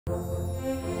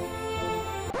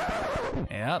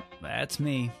Yep, that's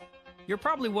me. You're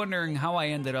probably wondering how I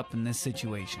ended up in this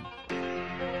situation.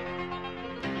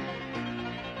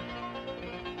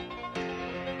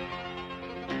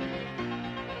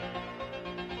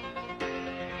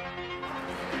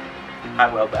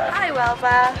 Hi, Welfare. Hi,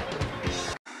 Welfare.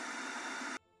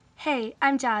 Hey,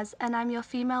 I'm Jazz, and I'm your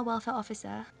female welfare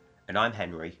officer. And I'm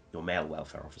Henry, your male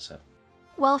welfare officer.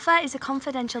 Welfare is a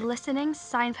confidential listening,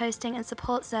 signposting and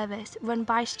support service run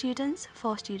by students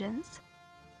for students.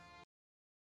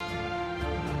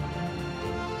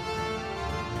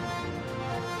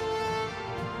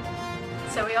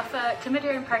 So we offer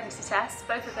chlamydia and pregnancy tests.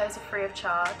 Both of those are free of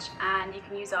charge, and you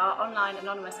can use our online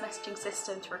anonymous messaging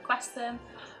system to request them,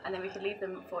 and then we can leave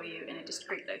them for you in a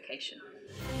discreet location.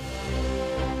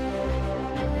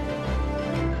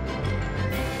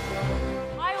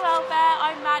 Hi Welfare,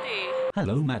 I'm Maddie.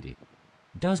 Hello, Maddie.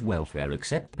 Does welfare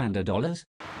accept panda dollars?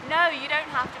 No, you don't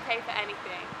have to pay for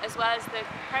anything. As well as the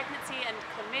pregnancy and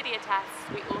chlamydia tests,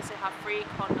 we also have free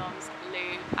condoms,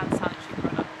 lube and sanitary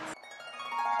products.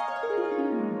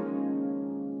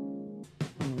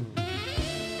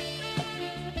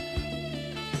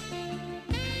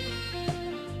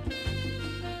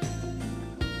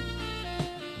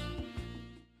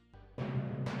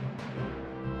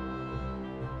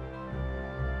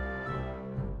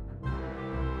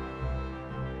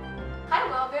 Hi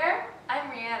Welfare, I'm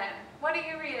Rhiannon. What are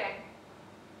you reading?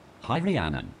 Hi,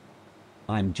 Rhiannon.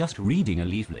 I'm just reading a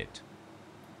leaflet.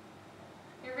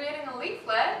 You're reading a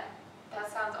leaflet? That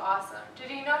sounds awesome.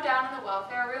 Did you know down in the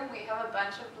welfare room we have a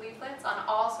bunch of leaflets on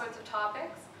all sorts of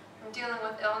topics, from dealing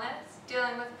with illness,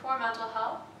 dealing with poor mental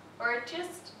health, or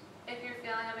just if you're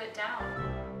feeling a bit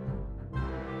down.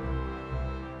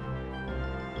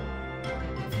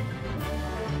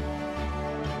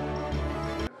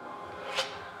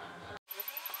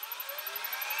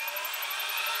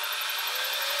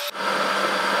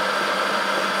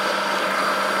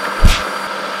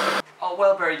 Oh,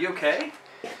 Welfare, are you okay?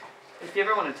 If you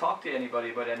ever want to talk to anybody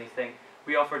about anything,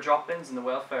 we offer drop-ins in the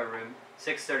welfare room,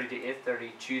 6:30 to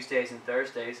 8:30 Tuesdays and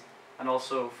Thursdays, and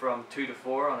also from 2 to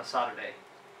 4 on a Saturday.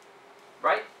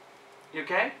 Right? You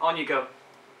okay? On you go.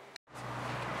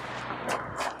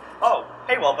 Oh,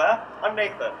 hey Welfare, I'm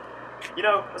Nathan. You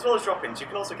know, as well as drop-ins, you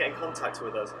can also get in contact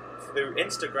with us through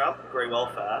Instagram, Grey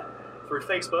Welfare, through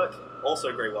Facebook,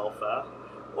 also Grey Welfare,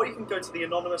 or you can go to the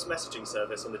anonymous messaging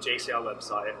service on the JCR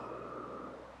website.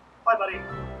 Bye, buddy.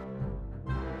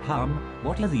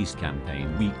 What are these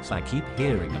campaign weeks I keep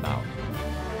hearing about?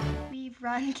 We've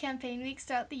run campaign weeks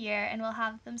throughout the year, and we'll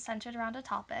have them centered around a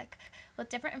topic, with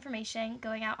different information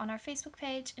going out on our Facebook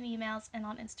page and emails and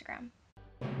on Instagram.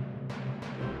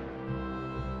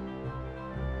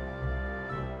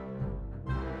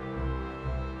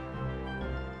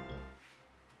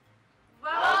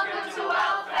 Welcome to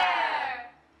welfare!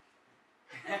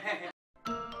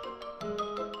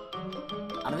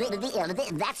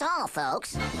 That's all,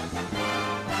 folks.